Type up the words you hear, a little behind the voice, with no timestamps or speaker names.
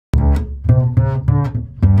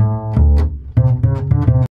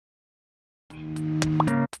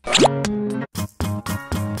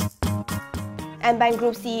AMMB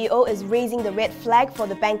Group CEO is raising the red flag for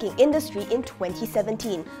the banking industry in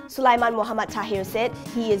 2017. Sulaiman Tahir said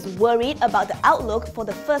he is worried about the outlook for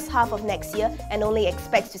the first half of next year and only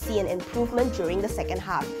expects to see an improvement during the second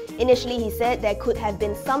half. Initially, he said there could have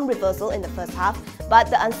been some reversal in the first half, but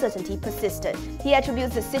the uncertainty persisted. He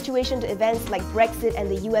attributes the situation to events like Brexit and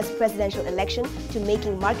the US presidential election to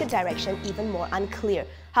making market direction even more unclear.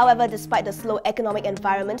 However, despite the slow economic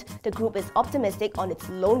environment, the group is optimistic on its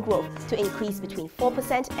loan growth to increase between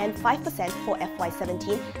 4% and 5% for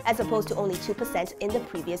FY17 as opposed to only 2% in the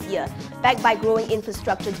previous year, backed by growing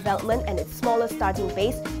infrastructure development and its smaller starting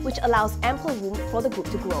base, which allows ample room for the group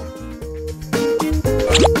to grow.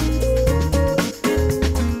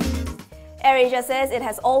 AirAsia says it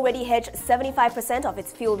has already hedged 75% of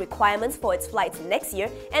its fuel requirements for its flights next year,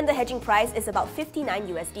 and the hedging price is about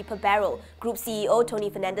 $59 per barrel. Group CEO Tony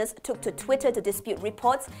Fernandes took to Twitter to dispute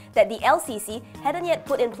reports that the LCC hadn't yet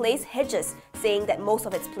put in place hedges, saying that most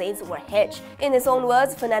of its planes were hedged. In his own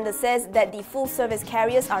words, Fernandes says that the full-service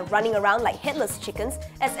carriers are running around like headless chickens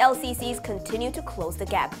as LCCs continue to close the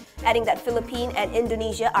gap, adding that Philippines and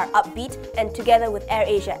Indonesia are upbeat, and together with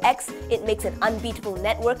AirAsia X, it makes an unbeatable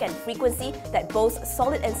network and frequency that boasts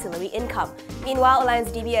solid ancillary income. Meanwhile, Alliance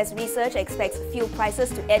DBS Research expects fuel prices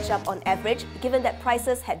to edge up on average, given that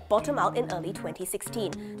prices had bottomed out in early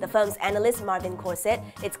 2016. The firm's analyst Marvin Kaur said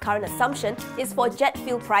its current assumption is for jet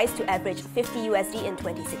fuel price to average $50 in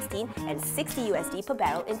 2016 and $60 per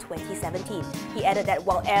barrel in 2017. He added that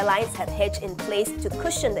while airlines have hedge in place to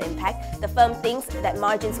cushion the impact, the firm thinks that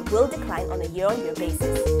margins will decline on a year-on-year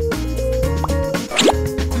basis.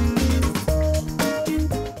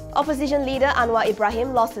 Opposition leader Anwar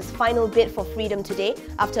Ibrahim lost his final bid for freedom today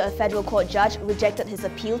after a federal court judge rejected his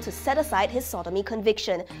appeal to set aside his sodomy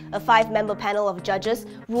conviction. A 5-member panel of judges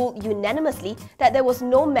ruled unanimously that there was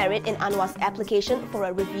no merit in Anwar's application for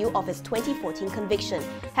a review of his 2014 conviction.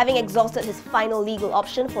 Having exhausted his final legal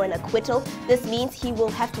option for an acquittal, this means he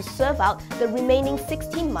will have to serve out the remaining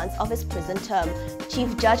 16 months of his prison term.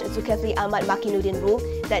 Chief Judge Zulkifli Ahmad Makinuddin ruled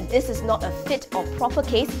that this is not a fit or proper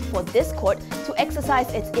case for this court to exercise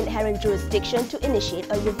its inherent jurisdiction to initiate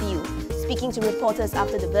a review. Speaking to reporters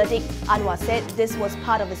after the verdict, Anwar said this was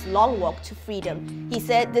part of his long walk to freedom. He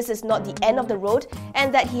said this is not the end of the road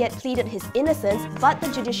and that he had pleaded his innocence, but the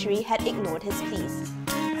judiciary had ignored his pleas.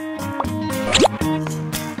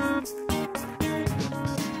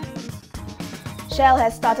 Shell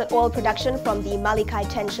has started oil production from the Malikai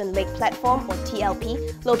Tension Lake platform, or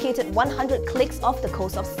TLP, located 100 clicks off the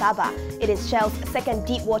coast of Sabah. It is Shell's second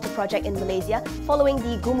deep water project in Malaysia, following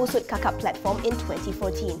the Gumusut Kakap platform in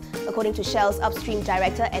 2014. According to Shell's upstream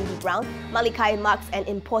director Andy Brown, Malikai marks an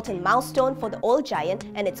important milestone for the oil giant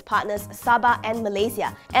and its partners Sabah and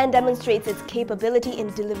Malaysia, and demonstrates its capability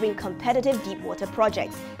in delivering competitive deep water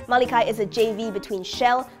projects. Malikai is a JV between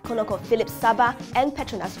Shell, ConocoPhillips Sabah, and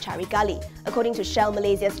Petronas Carigali. According to Shell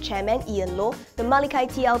Malaysia's chairman Ian Loh, the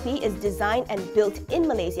Malikai TLP is designed and built in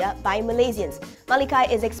Malaysia by Malaysians.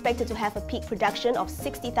 Malikai is expected to have a peak production of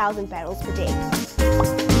 60,000 barrels per day.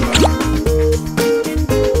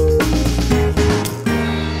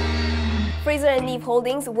 Fraser and Neave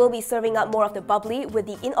Holdings will be serving up more of the bubbly with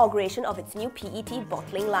the inauguration of its new PET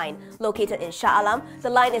bottling line. Located in Shah Alam, the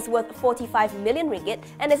line is worth 45 million ringgit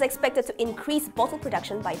and is expected to increase bottle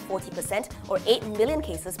production by 40% or 8 million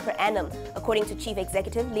cases per annum. According to Chief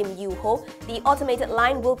Executive Lim Yew Ho, the automated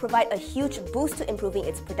line will provide a huge boost to improving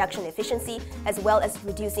its production efficiency as well as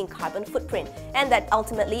reducing carbon footprint, and that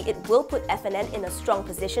ultimately it will put F&N in a strong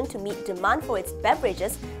position to meet demand for its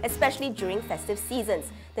beverages, especially during festive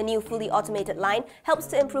seasons. The new fully automated line helps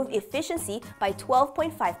to improve efficiency by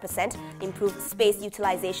 12.5%, improve space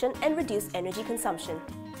utilization and reduce energy consumption.